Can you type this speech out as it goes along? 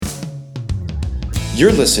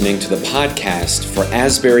You're listening to the podcast for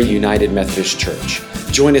Asbury United Methodist Church.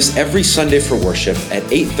 Join us every Sunday for worship at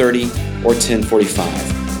 8:30 or 10:45.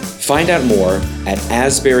 Find out more at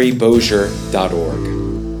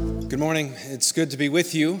asburybossier.org. Good morning. It's good to be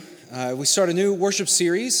with you. We start a new worship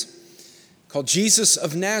series called Jesus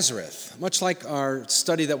of Nazareth. Much like our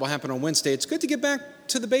study that will happen on Wednesday, it's good to get back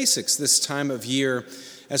to the basics this time of year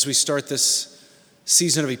as we start this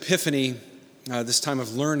season of Epiphany, this time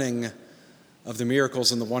of learning of the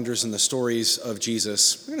miracles and the wonders and the stories of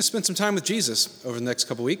Jesus. We're going to spend some time with Jesus over the next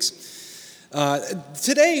couple weeks.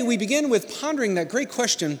 Today, we begin with pondering that great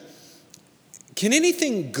question, can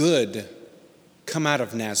anything good come out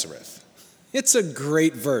of Nazareth? It's a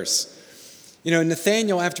great verse. You know,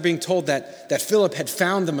 Nathanael, after being told that Philip had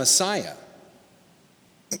found the Messiah,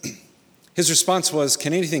 his response was,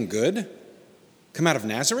 can anything good come out of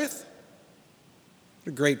Nazareth?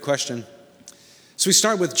 What a great question. So we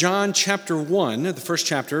start with John chapter 1, the first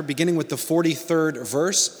chapter, beginning with the 43rd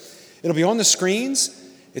verse. It'll be on the screens.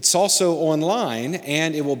 It's also online,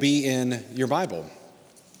 and it will be in your Bible.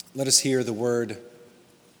 Let us hear the word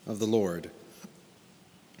of the Lord.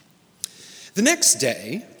 The next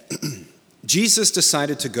day, Jesus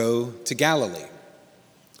decided to go to Galilee.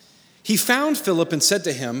 He found Philip and said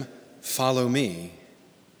to him, "Follow me."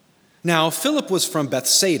 Now, Philip was from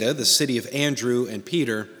Bethsaida, the city of Andrew and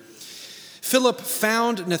Peter. Philip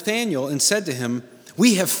found Nathanael and said to him,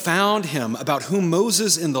 "We have found him about whom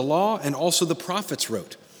Moses in the law and also the prophets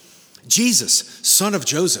wrote, Jesus, son of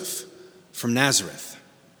Joseph, from Nazareth."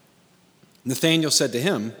 Nathanael said to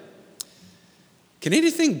him, "Can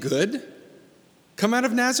anything good come out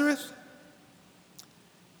of Nazareth?"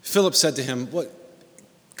 Philip said to him,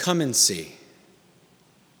 "Come and see."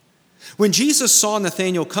 When Jesus saw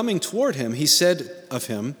Nathanael coming toward him, he said of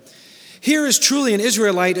him, "Here is truly an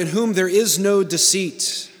Israelite in whom there is no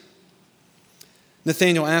deceit."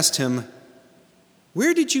 Nathanael asked him,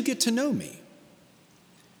 "Where did you get to know me?"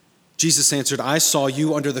 Jesus answered, "I saw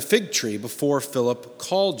you under the fig tree before Philip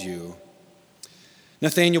called you."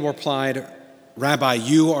 Nathanael replied, "Rabbi,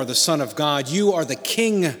 you are the Son of God. You are the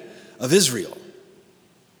King of Israel."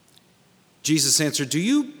 Jesus answered, Do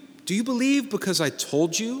you believe because I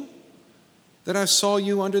told you that I saw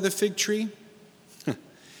you under the fig tree?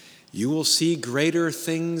 You will see greater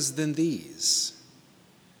things than these.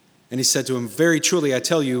 And he said to him, "Very truly, I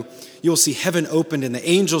tell you, you will see heaven opened and the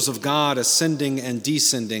angels of God ascending and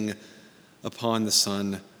descending upon the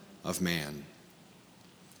Son of Man."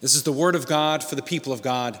 This is the word of God for the people of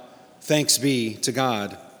God. Thanks be to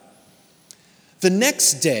God. The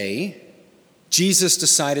next day, Jesus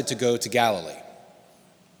decided to go to Galilee.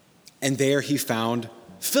 And there he found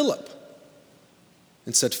Philip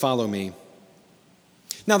and said, "Follow me."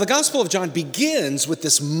 Now, the Gospel of John begins with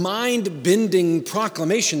this mind-bending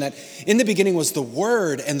proclamation that in the beginning was the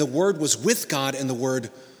Word, and the Word was with God, and the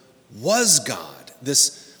Word was God.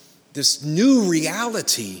 This new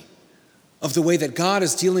reality of the way that God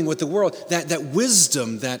is dealing with the world, that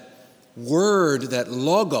wisdom, that Word, that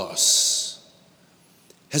Logos,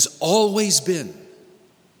 has always been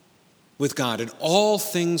with God, and all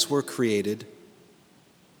things were created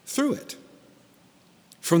through it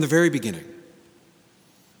from the very beginning.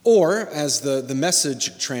 Or, as the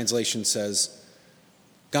Message translation says,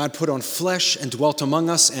 God put on flesh and dwelt among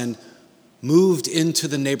us and moved into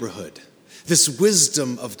the neighborhood. This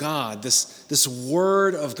wisdom of God, this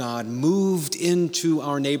word of God moved into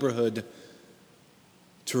our neighborhood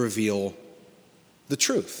to reveal the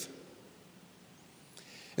truth.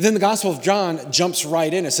 And then the Gospel of John jumps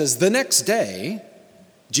right in. It says, the next day,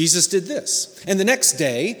 Jesus did this. And the next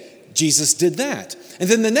day, Jesus did that. And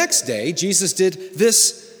then the next day, Jesus did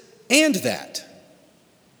this and that.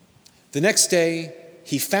 The next day,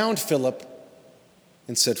 he found Philip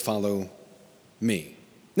and said, "Follow me."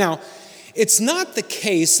 Now, it's not the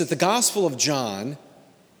case that the Gospel of John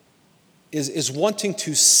is wanting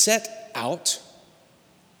to set out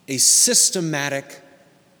a systematic,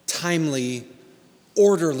 timely,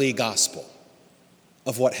 orderly gospel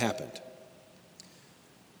of what happened.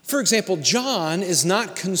 For example, John is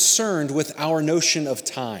not concerned with our notion of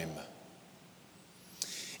time.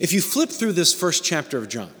 If you flip through this first chapter of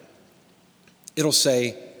John, it'll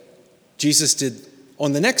say,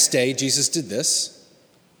 on the next day, Jesus did this.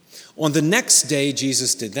 On the next day,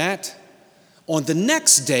 Jesus did that. On the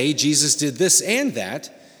next day, Jesus did this and that.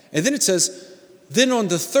 And then it says, then on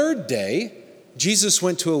the third day, Jesus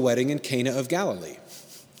went to a wedding in Cana of Galilee.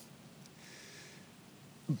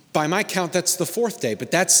 By my count, that's the fourth day, but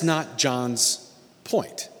that's not John's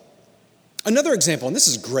point. Another example, and this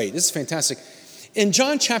is great, this is fantastic. In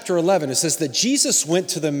John chapter 11, it says that Jesus went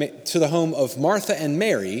to the home of Martha and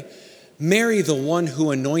Mary. Mary, the one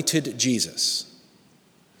who anointed Jesus.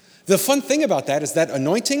 The fun thing about that is that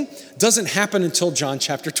anointing doesn't happen until John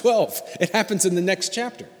chapter 12. It happens in the next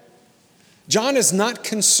chapter. John is not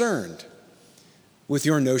concerned with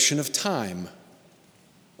your notion of time,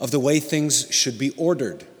 of the way things should be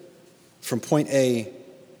ordered from point A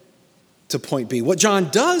to point B. What John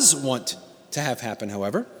does want to have happen,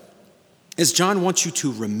 however, is John wants you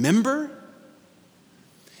to remember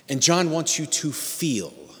and John wants you to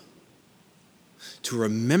feel. To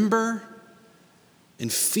remember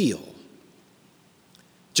and feel.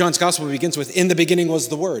 John's gospel begins with, "In the beginning was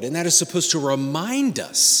the Word," and that is supposed to remind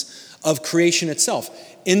us of creation itself.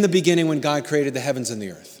 In the beginning when God created the heavens and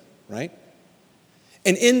the earth, right?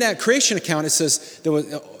 And in that creation account, it says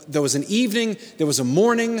there was an evening, there was a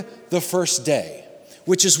morning, the first day,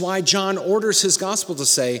 which is why John orders his gospel to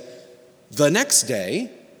say, the next day,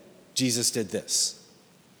 Jesus did this.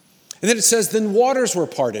 And then it says, then waters were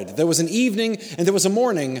parted. There was an evening and there was a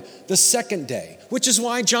morning, the second day, which is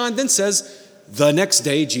why John then says, the next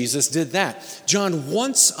day, Jesus did that. John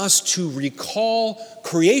wants us to recall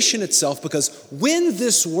creation itself because when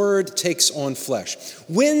this word takes on flesh,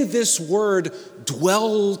 when this word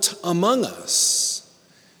dwelt among us,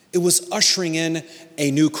 it was ushering in a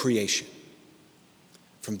new creation.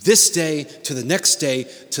 From this day to the next day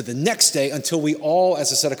to the next day until we all,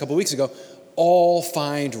 as I said a couple weeks ago, all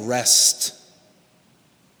find rest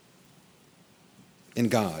in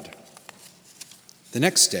God. The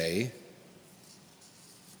next day,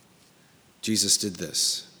 Jesus did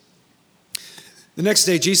this. The next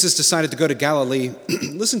day, Jesus decided to go to Galilee.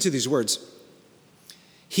 Listen to these words.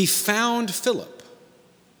 He found Philip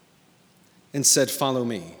and said, "Follow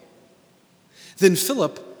me." Then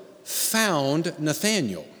Philip found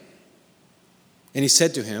Nathanael. And he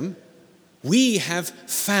said to him, "We have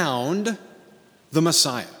found the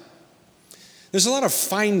Messiah." There's a lot of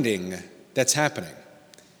finding that's happening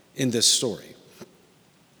in this story.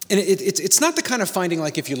 And it's not the kind of finding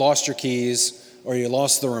like if you lost your keys or you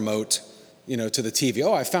lost the remote, to the TV.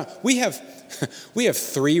 Oh, I found. We have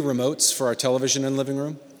 3 remotes for our television in the living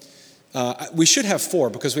room. We should have 4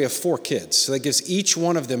 because we have 4 kids. So that gives each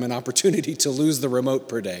one of them an opportunity to lose the remote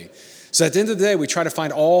per day. So at the end of the day, we try to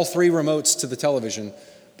find all 3 remotes to the television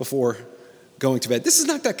before going to bed. This is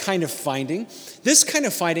not that kind of finding. This kind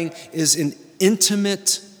of finding is an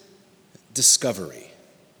intimate discovery.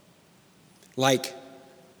 Like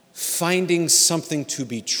finding something to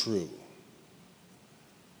be true.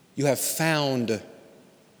 You have found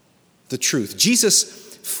the truth. Jesus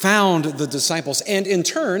found the disciples, and in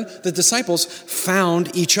turn, the disciples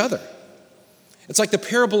found each other. It's like the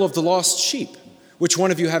parable of the lost sheep. Which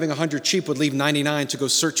one of you having 100 sheep would leave 99 to go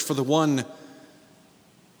search for the one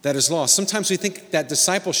that is lost? Sometimes we think that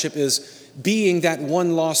discipleship is being that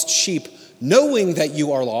one lost sheep, knowing that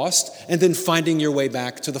you are lost, and then finding your way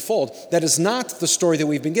back to the fold. That is not the story that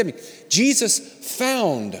we've been given. Jesus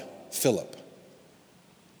found Philip.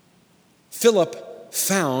 Philip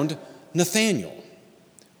found Nathanael.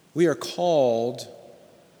 We are called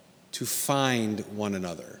to find one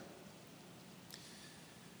another.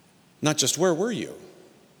 Not just where were you,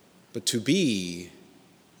 but to be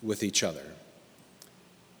with each other.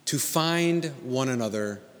 To find one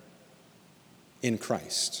another in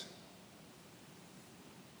Christ.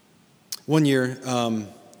 One year,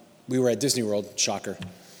 we were at Disney World, shocker,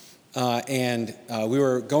 and we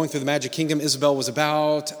were going through the Magic Kingdom. Isabel was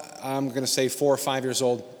about, I'm going to say 4 or 5 years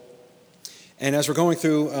old. And as we're going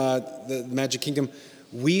through the Magic Kingdom,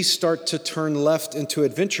 we start to turn left into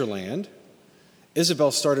Adventureland.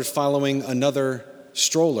 Isabel started following another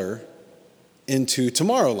stroller into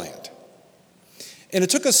Tomorrowland. And it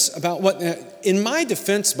took us about in my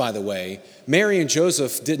defense, by the way, Mary and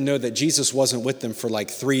Joseph didn't know that Jesus wasn't with them for like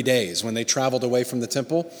 3 days when they traveled away from the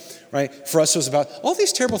temple, right? For us, it was about, all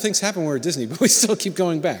these terrible things happen when we're at Disney, but we still keep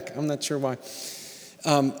going back. I'm not sure why.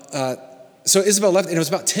 So Isabel left, and it was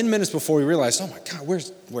about 10 minutes before we realized, oh my God,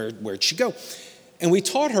 where'd she go? And we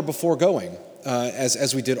taught her before going,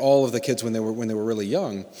 as we did all of the kids when they were really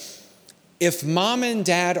young, if mom and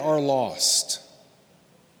dad are lost,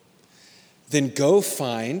 then go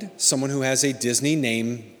find someone who has a Disney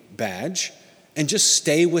name badge and just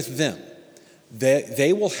stay with them.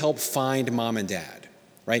 They will help find mom and dad,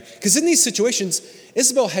 right? Because in these situations,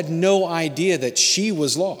 Isabel had no idea that she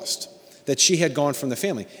was lost, that she had gone from the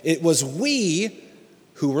family. It was we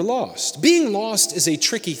who were lost. Being lost is a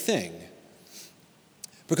tricky thing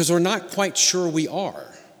because we're not quite sure we are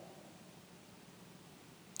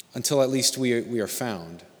until at least we are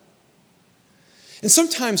found. And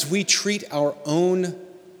sometimes we treat our own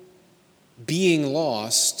being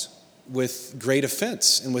lost with great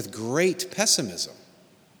offense and with great pessimism.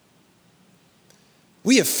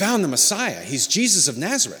 We have found the Messiah. He's Jesus of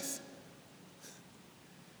Nazareth.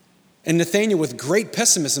 And Nathanael, with great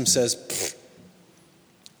pessimism, says,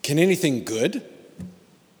 can anything good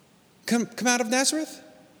come out of Nazareth?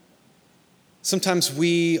 Sometimes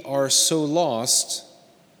we are so lost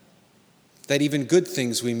that even good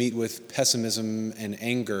things we meet with pessimism and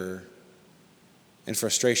anger and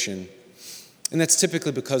frustration. And that's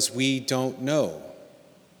typically because we don't know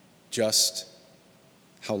just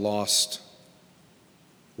how lost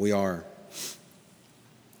we are.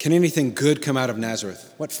 Can anything good come out of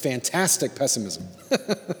Nazareth? What fantastic pessimism.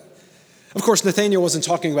 Of course, Nathanael wasn't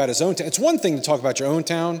talking about his own town. It's one thing to talk about your own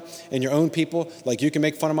town and your own people. Like, you can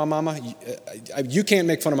make fun of my mama. You can't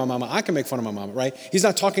make fun of my mama. I can make fun of my mama, right? He's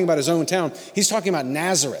not talking about his own town. He's talking about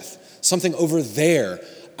Nazareth, something over there,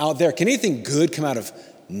 out there. Can anything good come out of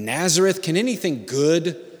Nazareth? Can anything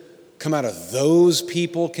good come out of those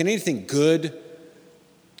people? Can anything good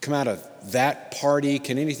come out of that party?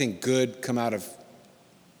 Can anything good come out of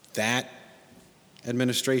that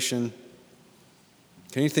administration?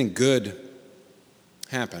 Can anything good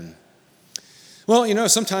happen? Well,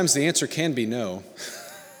 sometimes the answer can be no.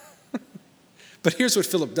 But here's what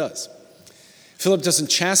Philip does. Philip doesn't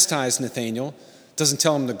chastise Nathanael, doesn't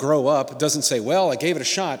tell him to grow up, doesn't say, well, I gave it a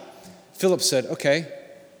shot. Philip said, okay,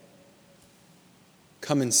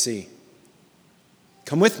 come and see.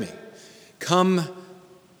 Come with me. Come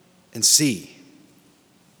and see.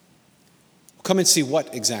 Come and see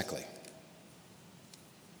what exactly?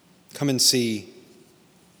 Come and see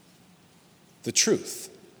the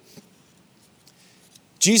truth.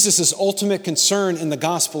 Jesus' ultimate concern in the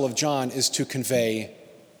Gospel of John is to convey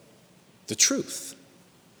the truth.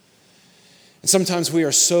 And sometimes we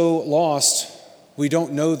are so lost, we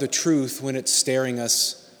don't know the truth when it's staring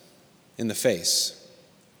us in the face.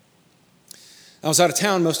 I was out of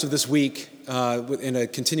town most of this week in a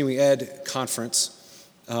continuing ed conference.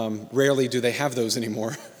 Rarely do they have those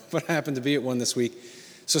anymore, but I happened to be at one this week.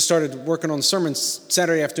 So started working on the sermons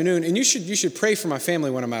Saturday afternoon, and you should pray for my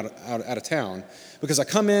family when I'm out of town, because I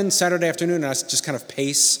come in Saturday afternoon and I just kind of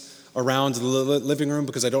pace around the living room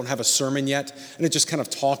because I don't have a sermon yet, and I just kind of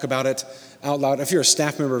talk about it out loud. If you're a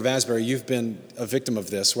staff member of Asbury, you've been a victim of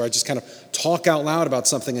this, where I just kind of talk out loud about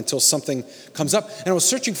something until something comes up. And I was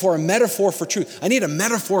searching for a metaphor for truth. I need a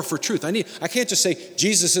metaphor for truth. I can't just say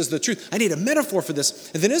Jesus is the truth. I need a metaphor for this.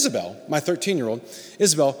 And then Isabel, my 13-year-old,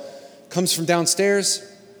 Isabel, comes from downstairs,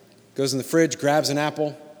 goes in the fridge, grabs an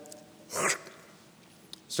apple,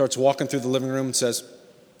 starts walking through the living room and says,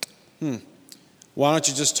 why don't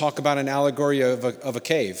you just talk about an allegory of a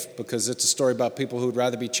cave? Because it's a story about people who would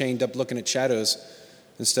rather be chained up looking at shadows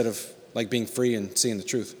instead of like being free and seeing the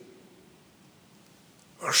truth.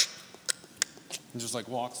 And just like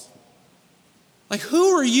walks. Like,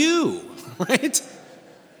 who are you? Right?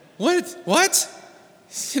 What?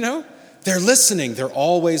 They're listening. They're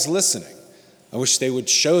always listening. I wish they would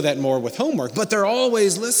show that more with homework, but they're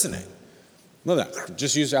always listening. Love that.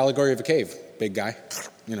 Just use allegory of a cave, big guy,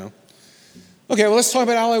 Okay, well, let's talk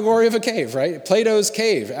about allegory of a cave, right? Plato's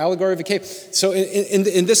cave, allegory of a cave. So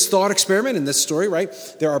in this thought experiment, in this story, right,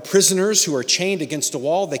 there are prisoners who are chained against a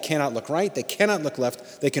wall. They cannot look right. They cannot look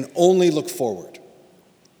left. They can only look forward.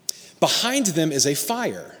 Behind them is a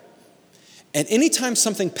fire. And anytime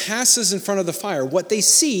something passes in front of the fire, what they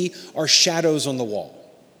see are shadows on the wall.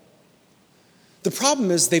 The problem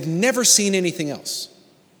is they've never seen anything else.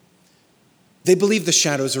 They believe the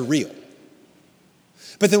shadows are real.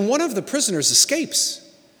 But then one of the prisoners escapes,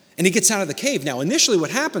 and he gets out of the cave. Now, initially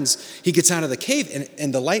what happens, he gets out of the cave,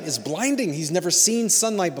 and the light is blinding. He's never seen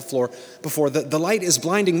sunlight before. The light is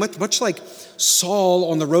blinding, much like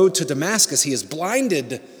Saul on the road to Damascus. He is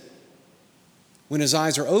blinded when his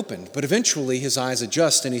eyes are opened. But eventually his eyes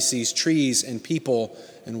adjust, and he sees trees and people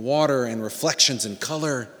and water and reflections and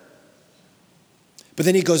color. But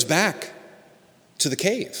then he goes back to the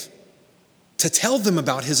cave to tell them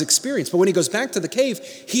about his experience. But when he goes back to the cave,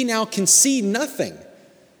 he now can see nothing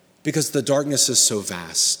because the darkness is so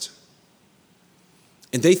vast.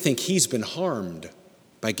 And they think he's been harmed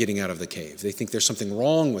by getting out of the cave. They think there's something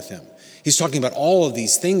wrong with him. He's talking about all of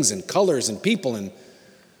these things and colors and people.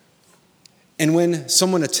 And when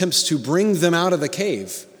someone attempts to bring them out of the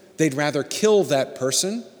cave, they'd rather kill that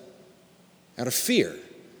person out of fear.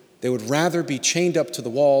 They would rather be chained up to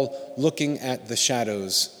the wall looking at the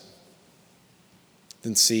shadows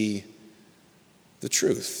than see the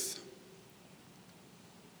truth.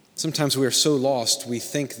 Sometimes we are so lost, we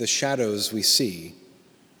think the shadows we see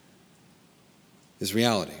is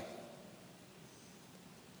reality.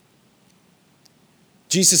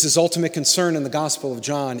 Jesus' ultimate concern in the Gospel of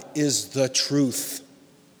John is the truth.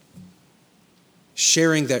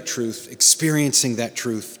 sharing that truth, experiencing that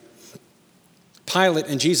truth. Pilate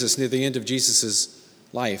and Jesus, near the end of Jesus'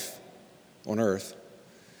 life on earth,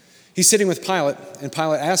 he's sitting with Pilate, and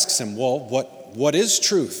Pilate asks him, well, what is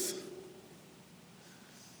truth?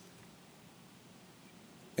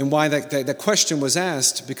 And why that question was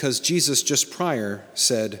asked, because Jesus just prior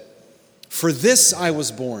said, "For this I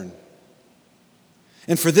was born,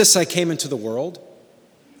 and for this I came into the world,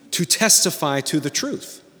 to testify to the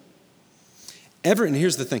truth." And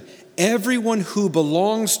here's the thing, everyone who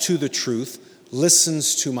belongs to the truth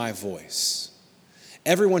listens to my voice.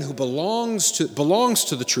 Everyone who belongs to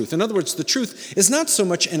the truth. In other words, the truth is not so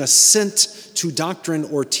much an assent to doctrine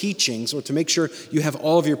or teachings, or to make sure you have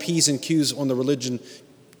all of your P's and Q's on the religion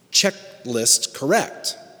checklist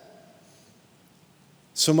correct,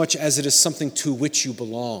 so much as it is something to which you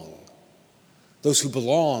belong. Those who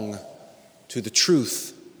belong to the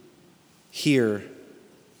truth hear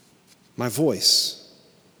my voice.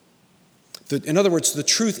 In other words, the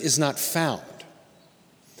truth is not found.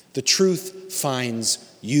 The truth finds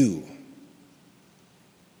you.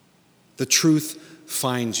 The truth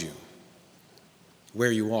finds you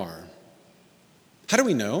where you are. How do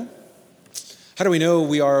we know? How do we know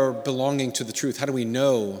we are belonging to the truth? How do we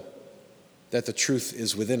know that the truth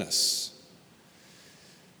is within us?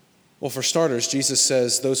 Well, for starters, Jesus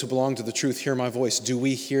says, those who belong to the truth hear my voice. Do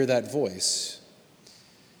we hear that voice?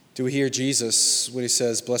 Do we hear Jesus when he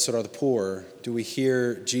says, blessed are the poor? Do we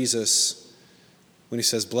hear Jesus when he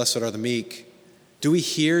says, blessed are the meek? Do we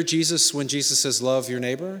hear Jesus when Jesus says, love your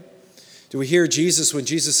neighbor? Do we hear Jesus when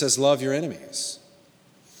Jesus says, love your enemies?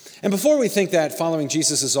 And before we think that following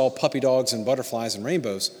Jesus is all puppy dogs and butterflies and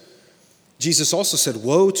rainbows, Jesus also said,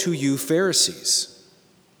 woe to you Pharisees,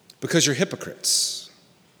 because you're hypocrites.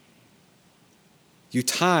 You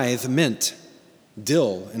tithe mint,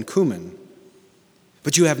 dill, and cumin,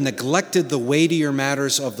 but you have neglected the weightier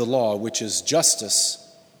matters of the law, which is justice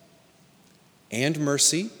and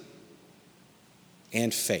mercy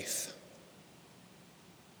and faith.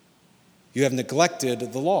 You have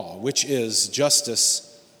neglected the law, which is justice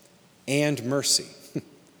and mercy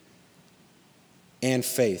and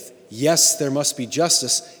faith. Yes, there must be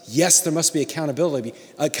justice. Yes, there must be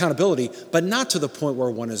accountability, but not to the point where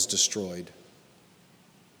one is destroyed.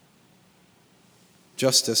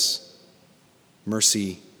 Justice,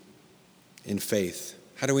 mercy, and faith.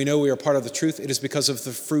 How do we know we are part of the truth? It is because of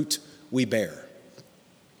the fruit we bear.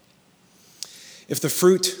 If the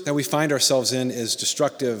fruit that we find ourselves in is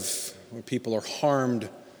destructive, where people are harmed,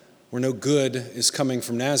 where no good is coming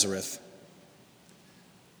from Nazareth,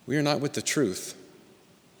 we are not with the truth.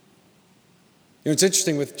 You know, it's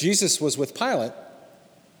interesting, with Jesus was with Pilate,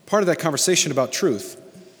 part of that conversation about truth.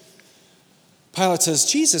 Pilate says,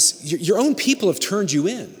 Jesus, your own people have turned you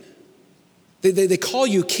in. They call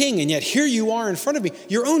you king, and yet here you are in front of me.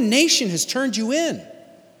 Your own nation has turned you in.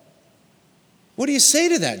 What do you say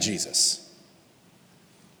to that, Jesus?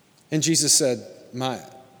 And Jesus said,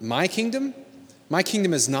 my kingdom? My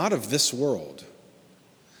kingdom is not of this world.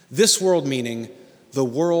 This world meaning the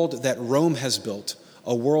world that Rome has built,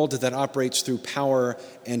 a world that operates through power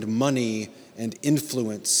and money and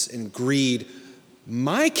influence and greed.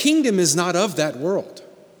 My kingdom is not of that world.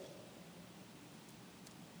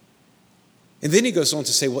 And then he goes on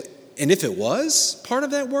to say, well, and if it was part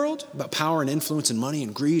of that world, about power and influence and money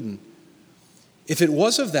and greed, and if it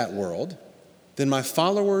was of that world, then my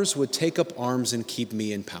followers would take up arms and keep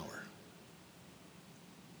me in power.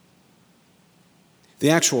 The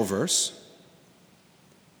actual verse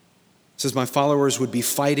says my followers would be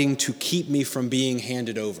fighting to keep me from being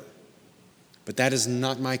handed over. But that is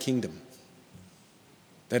not my kingdom.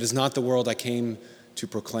 That is not the world I came to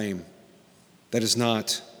proclaim. That is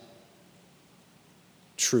not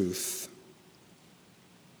truth.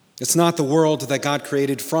 It's not the world that God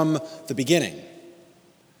created from the beginning,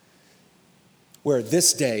 where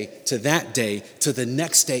this day to that day to the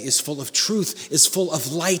next day is full of truth, is full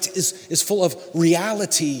of light, is full of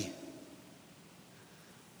reality,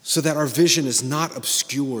 so that our vision is not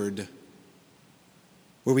obscured,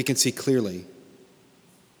 where we can see clearly,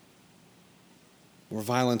 where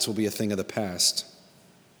violence will be a thing of the past.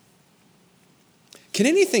 Can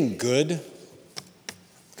anything good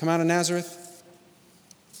come out of Nazareth?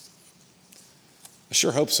 I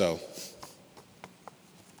sure hope so,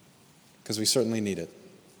 because we certainly need it.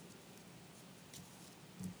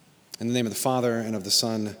 In the name of the Father, and of the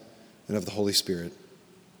Son, and of the Holy Spirit.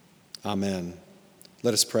 Amen.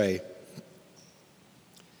 Let us pray.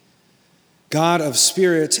 God of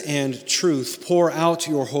spirit and truth, pour out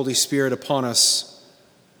your Holy Spirit upon us.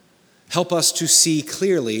 Help us to see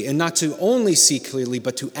clearly, and not to only see clearly,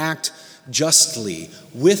 but to act justly,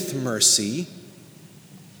 with mercy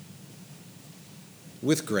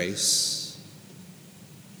with grace.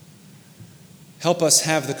 Help us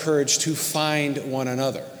have the courage to find one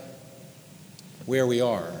another where we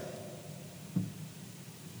are.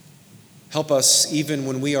 Help us even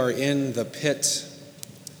when we are in the pit,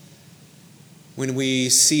 when we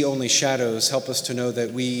see only shadows, help us to know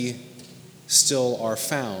that we still are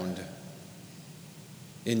found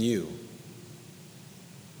in you.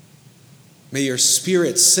 May your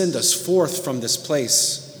Spirit send us forth from this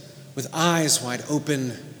place with eyes wide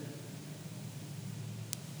open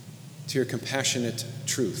to your compassionate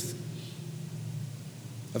truth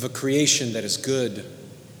of a creation that is good,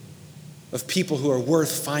 of people who are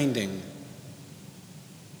worth finding,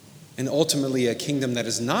 and ultimately a kingdom that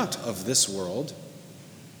is not of this world,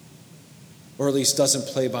 or at least doesn't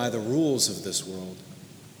play by the rules of this world,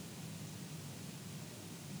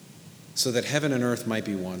 so that heaven and earth might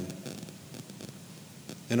be one,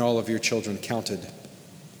 and all of your children counted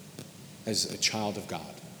as a child of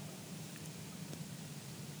God.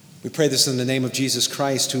 We pray this in the name of Jesus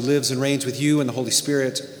Christ, who lives and reigns with you and the Holy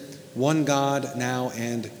Spirit, one God, now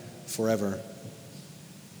and forever.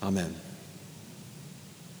 Amen.